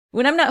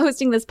When I'm not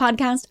hosting this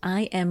podcast,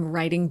 I am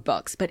writing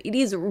books, but it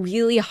is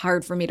really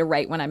hard for me to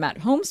write when I'm at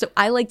home, so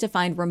I like to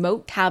find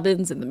remote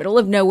cabins in the middle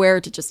of nowhere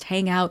to just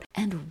hang out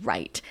and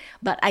write.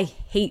 But I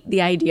hate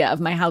the idea of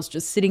my house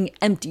just sitting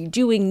empty,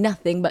 doing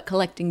nothing but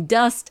collecting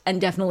dust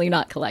and definitely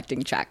not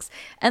collecting checks.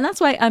 And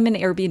that's why I'm an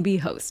Airbnb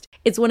host.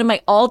 It's one of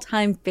my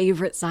all-time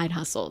favorite side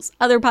hustles.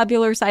 Other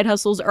popular side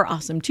hustles are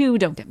awesome too,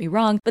 don't get me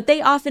wrong, but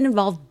they often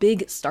involve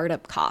big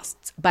startup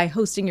costs. By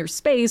hosting your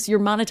space, you're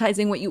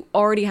monetizing what you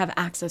already have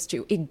access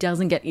to. It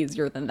doesn't get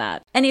easier than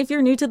that. And if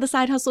you're new to the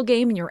side hustle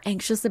game and you're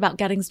anxious about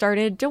getting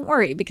started, don't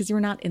worry, because you're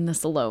not in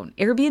this alone.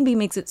 Airbnb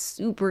makes it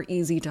super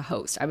easy to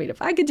host. I mean,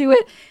 if I could do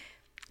it,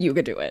 you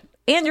could do it.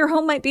 And your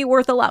home might be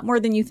worth a lot more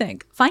than you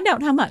think. Find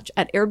out how much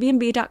at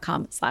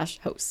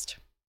airbnb.com/host.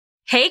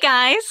 Hey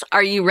guys,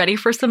 are you ready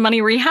for some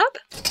money rehab?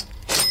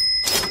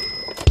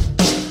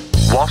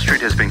 Wall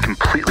Street has been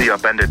completely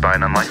upended by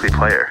an unlikely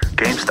player,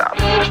 GameStop.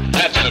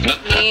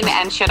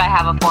 And should I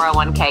have a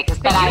 401k? Because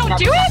then You don't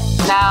do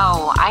it?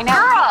 No, I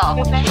know.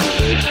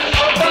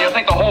 You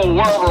think the whole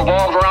world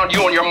revolves around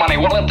you and your money?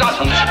 Well, it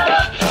doesn't.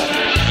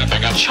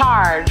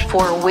 Charge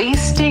for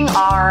wasting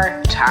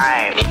our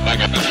time.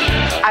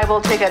 I will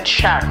take a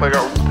check. Like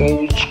a old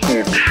school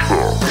check.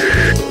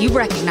 You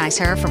recognize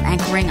her from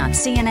anchoring on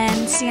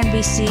CNN,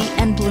 CNBC,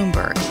 and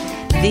Bloomberg.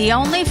 The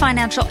only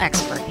financial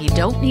expert you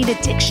don't need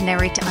a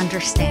dictionary to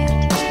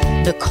understand.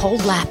 Nicole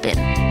Lapin.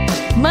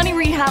 Money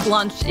Rehab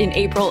launched in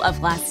April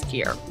of last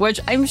year, which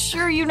I'm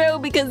sure you know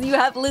because you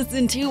have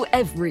listened to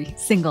every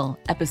single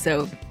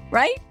episode,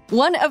 right?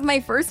 One of my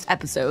first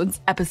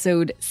episodes,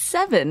 episode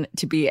 7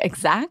 to be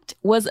exact,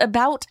 was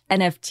about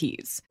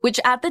NFTs, which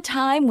at the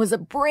time was a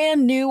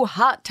brand new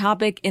hot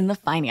topic in the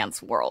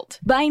finance world.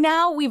 By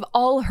now, we've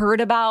all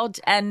heard about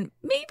and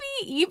maybe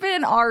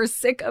even are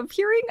sick of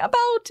hearing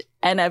about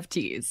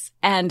NFTs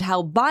and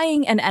how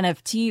buying an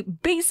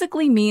NFT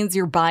basically means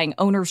you're buying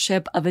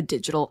ownership of a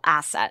digital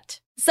asset.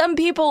 Some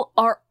people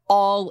are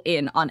all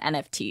in on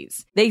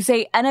NFTs. They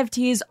say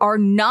NFTs are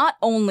not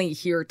only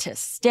here to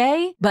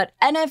stay, but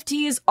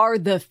NFTs are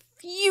the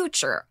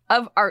future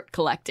of art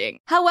collecting.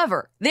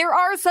 However, there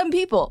are some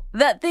people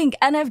that think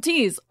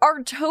NFTs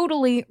are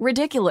totally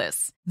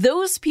ridiculous.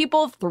 Those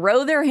people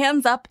throw their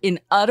hands up in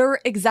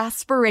utter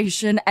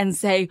exasperation and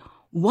say,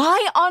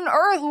 why on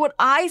earth would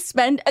I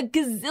spend $1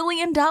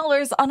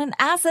 gazillion on an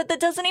asset that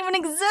doesn't even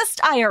exist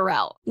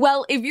IRL?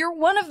 Well, if you're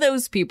one of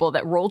those people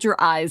that rolled your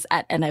eyes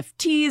at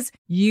NFTs,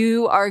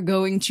 you are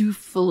going to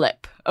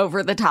flip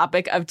over the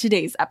topic of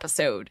today's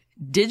episode: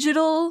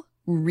 digital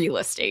real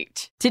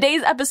estate.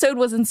 Today's episode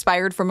was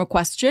inspired from a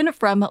question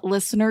from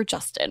listener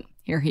Justin.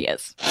 Here he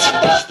is.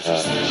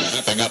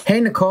 Hey,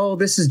 Nicole,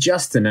 this is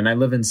Justin, and I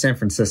live in San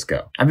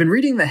Francisco. I've been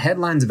reading the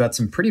headlines about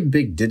some pretty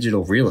big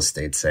digital real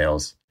estate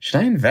sales. Should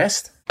I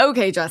invest?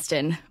 Okay,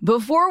 Justin,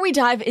 before we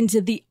dive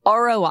into the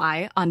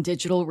ROI on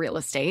digital real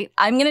estate,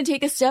 I'm going to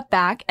take a step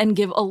back and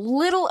give a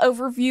little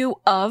overview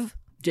of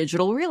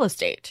digital real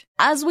estate.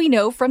 As we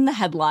know from the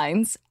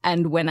headlines,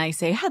 and when I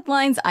say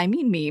headlines, I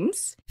mean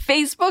memes,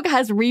 Facebook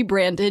has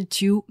rebranded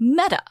to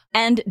Meta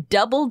and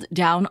doubled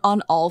down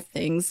on all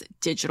things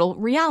digital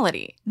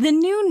reality. The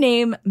new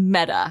name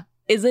Meta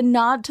is a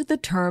nod to the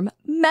term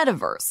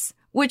metaverse,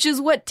 which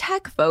is what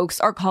tech folks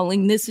are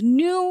calling this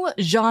new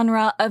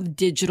genre of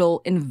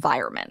digital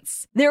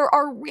environments. There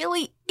are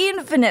really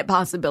infinite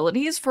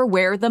possibilities for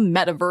where the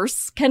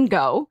metaverse can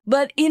go,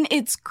 but in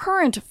its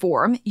current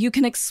form, you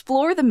can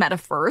explore the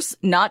metaverse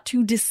not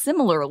too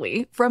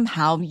dissimilarly from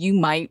how you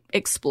might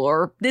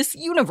explore this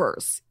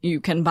universe. You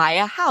can buy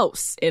a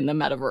house in the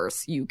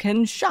metaverse. You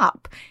can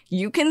shop.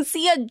 You can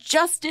see a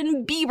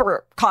Justin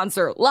Bieber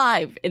concert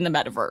live in the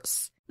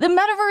metaverse. The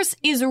metaverse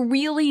is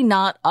really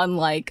not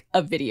unlike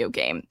a video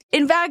game.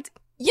 In fact,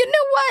 you know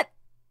what?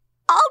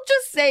 I'll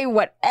just say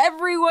what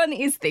everyone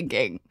is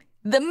thinking.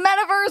 The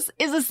metaverse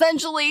is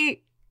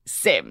essentially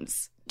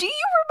Sims. Do you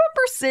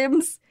remember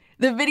Sims?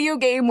 The video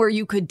game where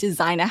you could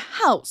design a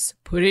house,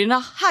 put in a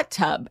hot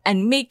tub,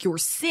 and make your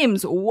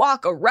Sims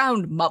walk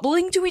around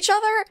mumbling to each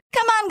other?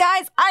 Come on,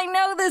 guys. I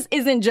know this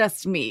isn't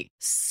just me.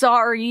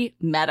 Sorry,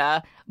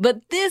 Meta.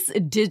 But this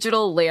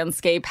digital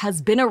landscape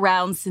has been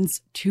around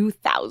since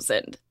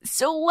 2000.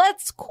 So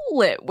let's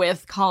cool it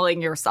with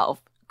calling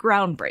yourself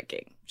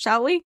groundbreaking,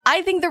 shall we?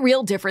 I think the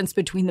real difference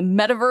between the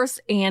metaverse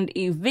and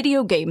a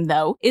video game,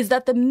 though, is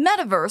that the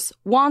metaverse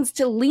wants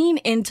to lean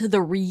into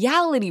the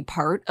reality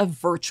part of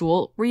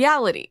virtual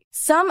reality.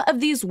 Some of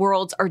these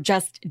worlds are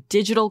just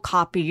digital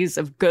copies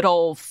of good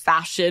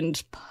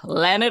old-fashioned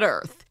planet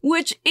Earth,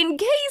 which, in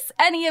case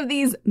any of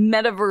these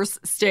metaverse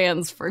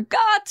stands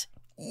forgot,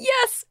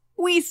 yes,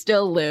 we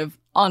still live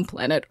on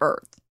planet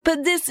Earth.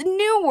 But this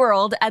new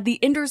world at the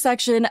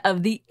intersection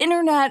of the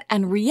internet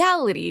and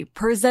reality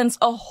presents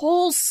a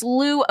whole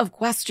slew of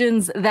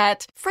questions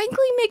that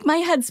frankly make my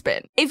head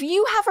spin. If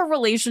you have a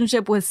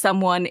relationship with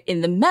someone in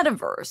the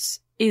metaverse,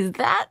 is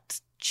that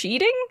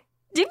cheating?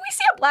 Did we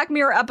see a Black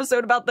Mirror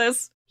episode about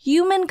this?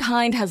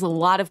 Humankind has a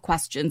lot of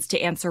questions to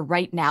answer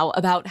right now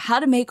about how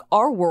to make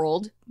our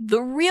world,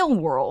 the real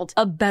world,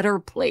 a better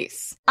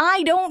place.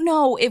 I don't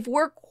know if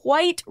we're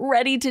quite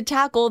ready to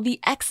tackle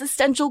the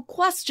existential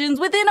questions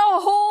within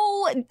a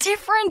whole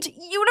different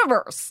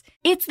universe.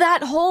 It's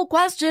that whole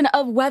question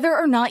of whether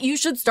or not you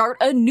should start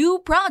a new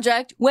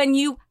project when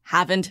you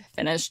haven't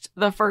finished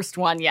the first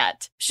one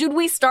yet. Should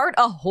we start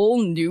a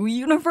whole new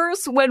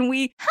universe when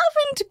we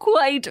haven't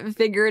quite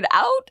figured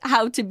out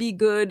how to be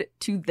good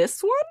to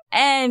this one?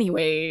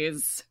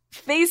 Anyways,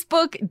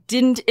 Facebook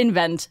didn't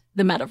invent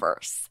the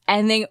metaverse,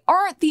 and they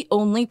aren't the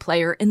only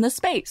player in the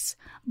space,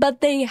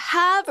 but they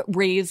have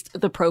raised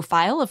the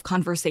profile of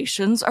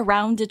conversations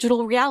around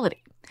digital reality.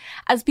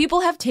 As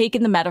people have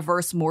taken the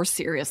metaverse more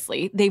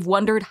seriously, they've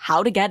wondered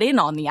how to get in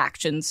on the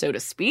action, so to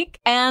speak,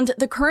 and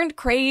the current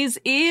craze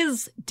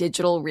is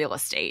digital real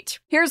estate.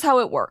 Here's how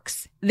it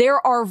works.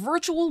 There are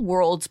virtual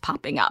worlds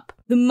popping up.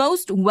 The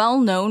most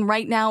well-known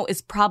right now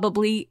is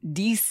probably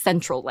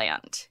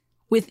Decentraland.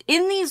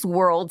 Within these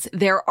worlds,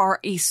 there are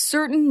a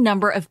certain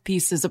number of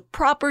pieces of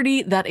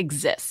property that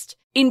exist.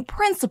 In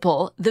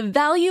principle, the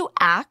value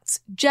acts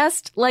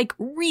just like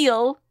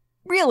real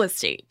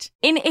estate.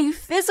 In a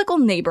physical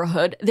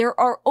neighborhood, there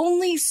are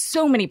only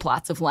so many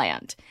plots of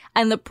land,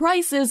 and the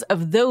prices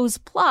of those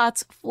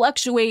plots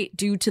fluctuate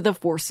due to the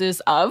forces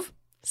of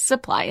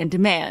supply and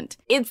demand.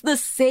 It's the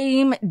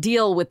same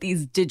deal with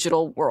these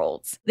digital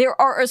worlds. There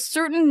are a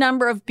certain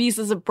number of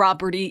pieces of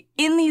property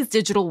in these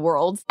digital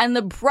worlds, and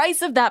the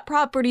price of that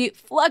property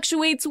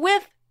fluctuates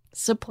with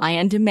supply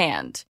and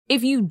demand.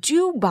 If you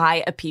do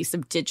buy a piece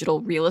of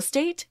digital real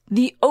estate,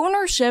 the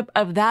ownership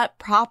of that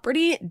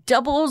property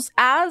doubles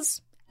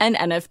as an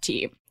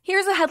NFT.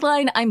 Here's a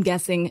headline I'm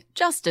guessing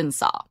Justin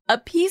saw. A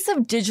piece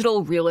of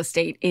digital real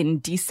estate in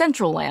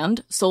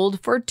Decentraland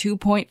sold for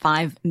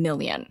 $2.5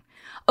 million.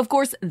 Of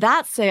course,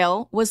 that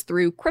sale was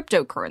through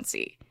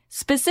cryptocurrency,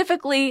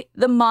 specifically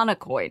the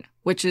Monacoin,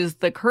 which is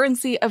the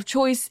currency of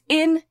choice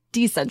in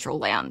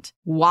Decentraland.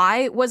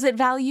 Why was it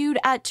valued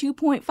at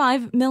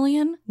 $2.5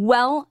 million?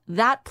 Well,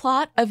 that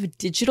plot of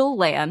digital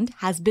land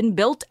has been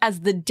built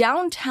as the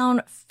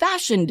downtown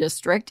fashion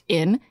district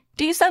in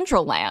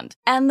Decentraland.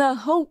 And the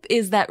hope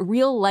is that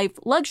real-life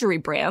luxury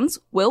brands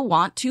will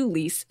want to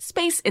lease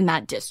space in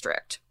that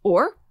district,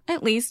 or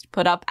at least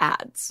put up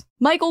ads.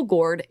 Michael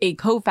Gord, a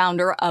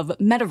co-founder of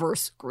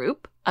Metaverse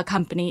Group, a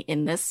company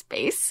in this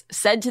space,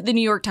 said to the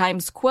New York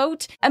Times,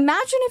 quote,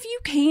 "Imagine if you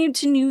came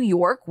to New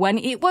York when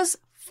it was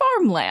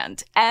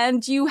farmland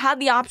and you had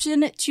the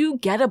option to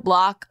get a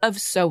block of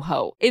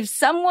Soho. If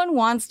someone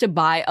wants to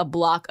buy a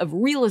block of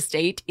real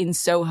estate in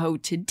Soho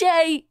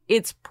today,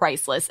 it's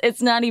priceless.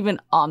 It's not even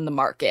on the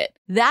market.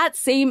 That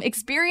same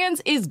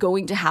experience is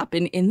going to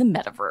happen in the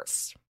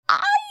metaverse."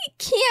 I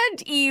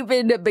can't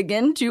even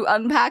begin to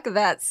unpack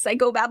that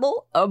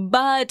psychobabble,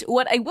 but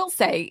what I will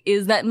say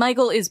is that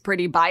Michael is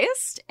pretty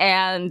biased,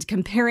 and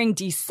comparing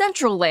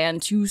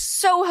Decentraland to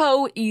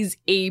Soho is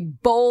a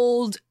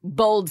bold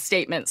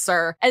statement,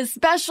 sir,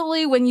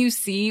 especially when you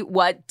see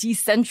what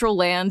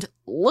Decentraland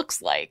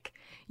looks like.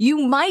 You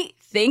might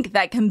think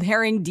that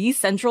comparing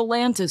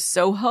Decentraland to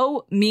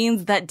Soho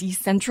means that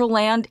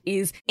Decentraland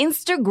is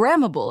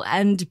Instagrammable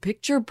and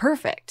picture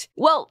perfect.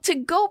 Well, to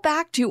go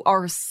back to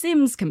our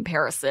Sims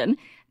comparison,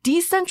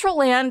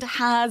 Decentraland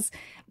has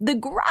the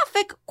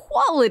graphic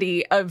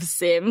quality of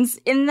Sims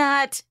in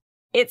that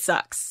it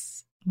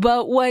sucks.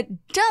 But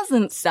what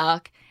doesn't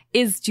suck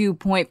is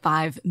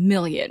 $2.5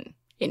 million.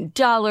 In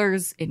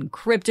dollars, in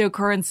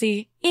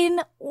cryptocurrency,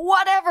 in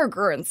whatever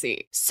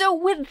currency. So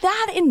with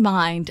that in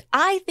mind,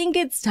 I think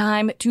it's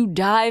time to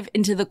dive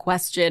into the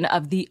question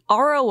of the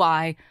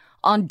ROI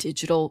on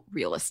digital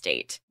real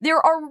estate.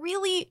 There are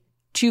really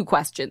two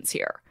questions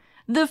here.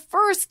 The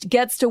first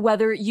gets to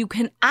whether you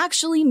can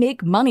actually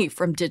make money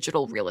from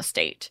digital real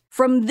estate.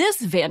 From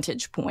this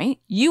vantage point,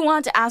 you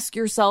want to ask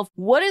yourself,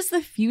 what is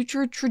the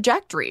future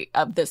trajectory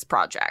of this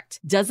project?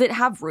 Does it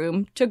have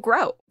room to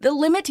grow? The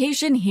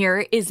limitation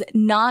here is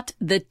not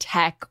the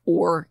tech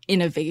or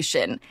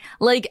innovation.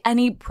 Like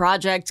any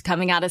project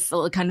coming out of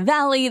Silicon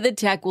Valley, the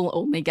tech will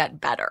only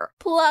get better.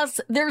 Plus,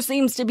 there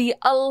seems to be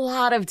a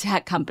lot of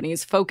tech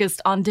companies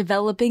focused on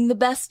developing the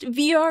best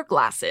VR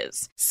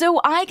glasses.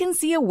 So I can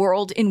see a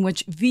world in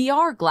which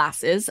VR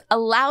glasses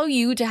allow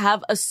you to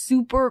have a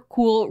super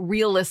cool,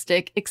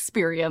 realistic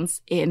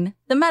experience in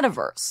the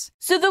metaverse.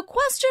 So the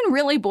question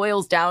really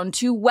boils down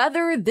to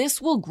whether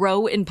this will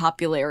grow in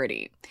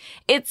popularity.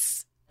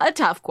 It's a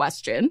tough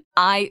question.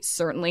 I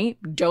certainly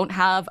don't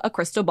have a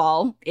crystal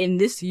ball in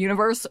this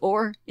universe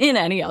or in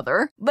any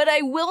other, but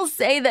I will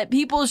say that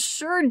people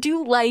sure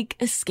do like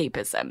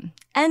escapism.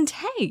 And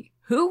hey,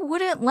 who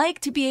wouldn't like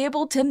to be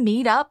able to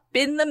meet up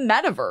in the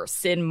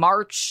metaverse in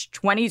March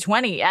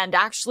 2020 and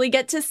actually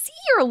get to see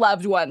your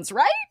loved ones,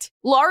 right?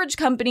 Large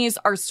companies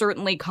are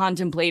certainly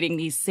contemplating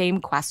these same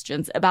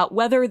questions about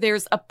whether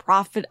there's a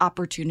profit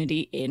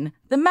opportunity in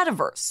the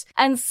metaverse.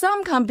 And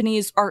some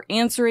companies are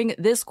answering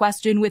this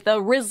question with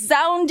a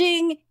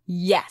resounding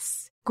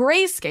yes.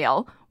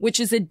 Grayscale, which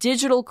is a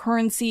digital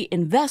currency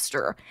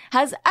investor,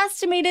 has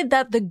estimated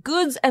that the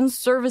goods and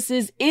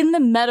services in the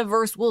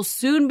metaverse will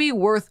soon be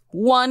worth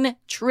 $1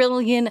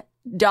 trillion.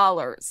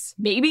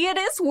 Maybe it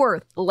is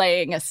worth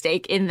laying a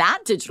stake in that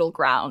digital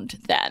ground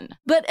then.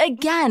 But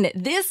again,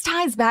 this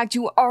ties back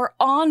to our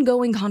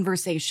ongoing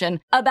conversation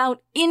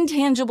about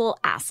intangible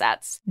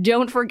assets.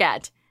 Don't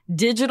forget,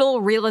 digital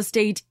real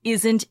estate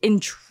isn't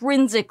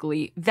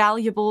intrinsically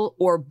valuable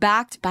or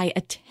backed by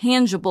a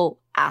tangible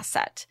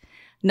asset.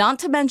 Not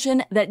to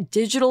mention that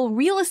digital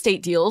real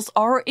estate deals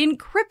are in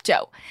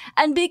crypto.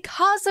 And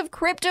because of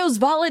crypto's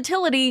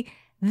volatility,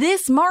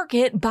 this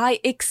market, by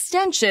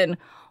extension,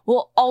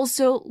 will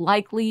also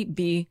likely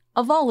be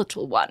a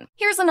volatile one.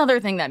 Here's another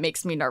thing that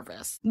makes me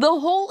nervous. The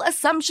whole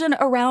assumption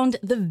around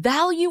the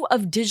value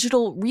of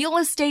digital real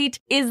estate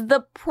is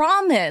the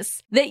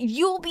promise that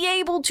you'll be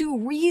able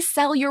to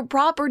resell your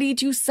property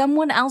to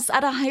someone else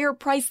at a higher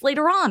price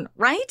later on,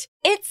 right?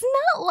 It's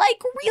not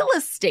like real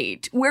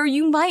estate, where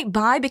you might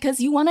buy because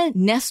you want to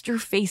nest your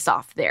face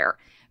off there.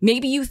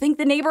 Maybe you think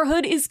the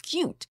neighborhood is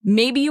cute.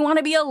 Maybe you want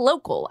to be a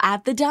local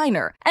at the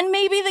diner. And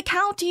maybe the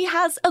county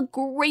has a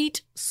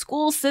great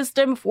school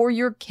system for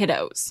your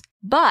kiddos.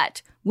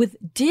 But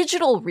with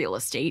digital real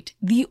estate,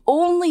 the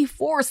only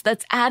force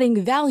that's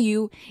adding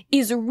value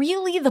is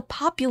really the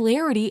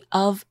popularity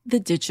of the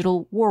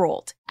digital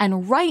world.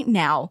 And right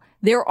now,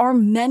 there are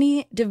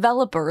many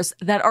developers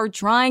that are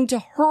trying to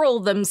hurl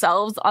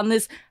themselves on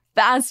this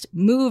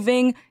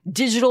fast-moving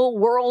digital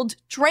world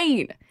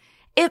train.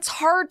 It's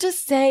hard to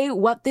say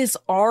what this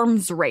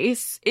arms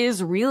race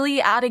is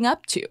really adding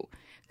up to.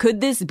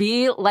 Could this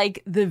be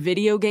like the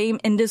video game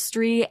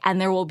industry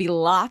and there will be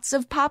lots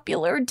of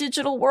popular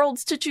digital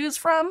worlds to choose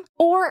from?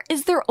 Or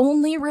is there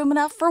only room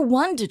enough for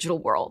one digital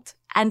world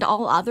and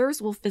all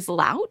others will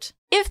fizzle out?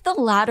 If the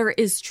latter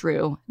is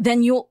true,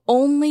 then you'll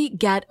only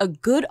get a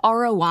good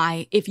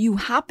ROI if you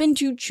happen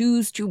to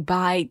choose to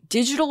buy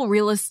digital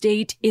real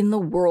estate in the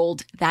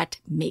world that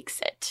makes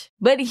it.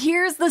 But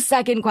here's the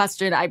second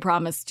question I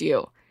promised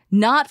you.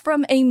 Not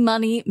from a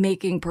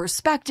money-making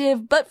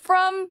perspective, but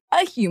from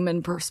a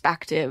human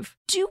perspective.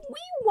 Do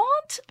we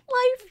want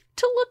life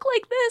to look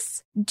like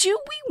this? Do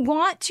we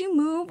want to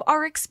move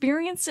our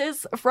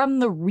experiences from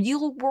the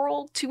real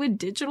world to a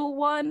digital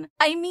one?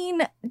 I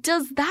mean,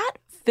 does that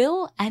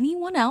fill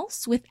anyone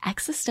else with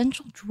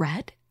existential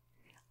dread?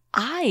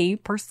 I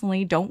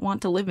personally don't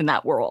want to live in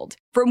that world.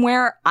 From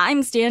where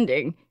I'm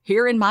standing,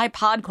 here in my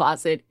pod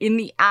closet, in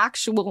the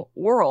actual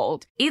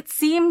world, it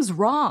seems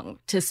wrong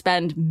to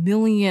spend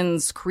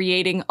millions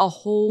creating a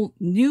whole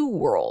new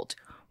world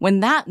when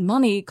that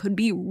money could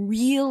be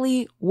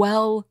really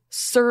well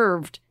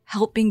served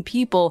helping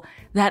people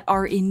that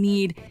are in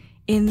need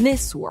in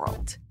this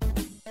world,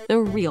 the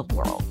real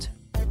world.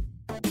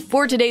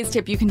 For today's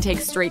tip you can take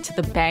straight to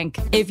the bank.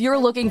 If you're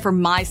looking for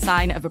my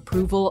sign of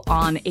approval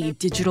on a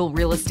digital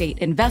real estate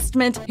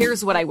investment,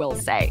 here's what I will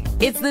say.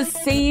 It's the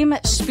same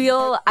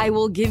spiel I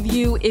will give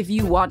you if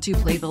you want to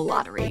play the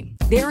lottery.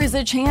 There is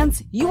a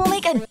chance you will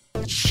make a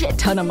shit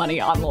ton of money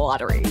on the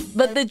lottery,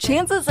 but the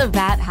chances of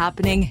that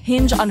happening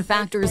hinge on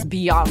factors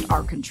beyond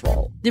our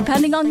control.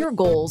 Depending on your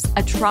goals,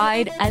 a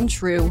tried and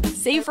true,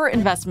 safer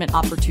investment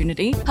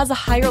opportunity has a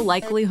higher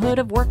likelihood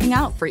of working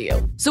out for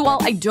you. So while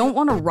I don't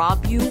want to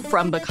rob you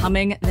from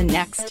becoming the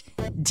next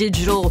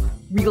digital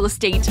real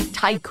estate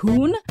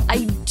tycoon, I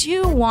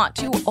do want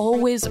to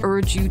always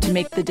urge you to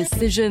make the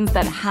decisions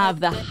that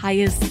have the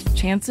highest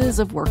chances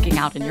of working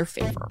out in your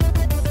favor.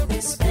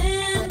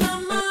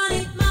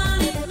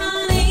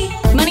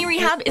 Money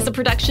Rehab is a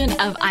production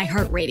of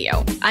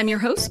iHeartRadio. I'm your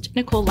host,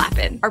 Nicole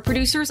Lappin. Our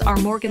producers are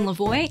Morgan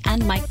Lavoie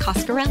and Mike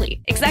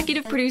Coscarelli.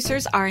 Executive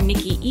producers are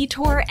Nikki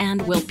Etor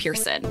and Will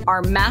Pearson.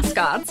 Our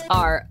mascots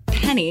are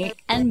Penny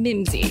and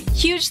Mimsy.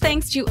 Huge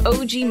thanks to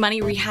OG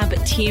Money Rehab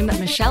team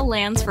Michelle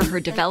Lands for her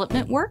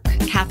development work,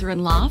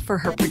 Catherine Law for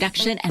her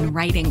production and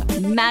writing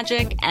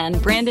magic,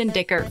 and Brandon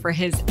Dicker for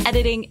his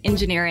editing,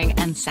 engineering,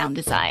 and sound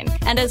design.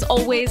 And as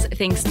always,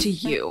 thanks to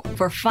you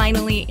for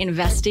finally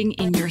investing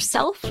in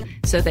yourself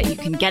so that you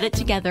can get it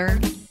together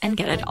and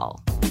get it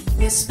all.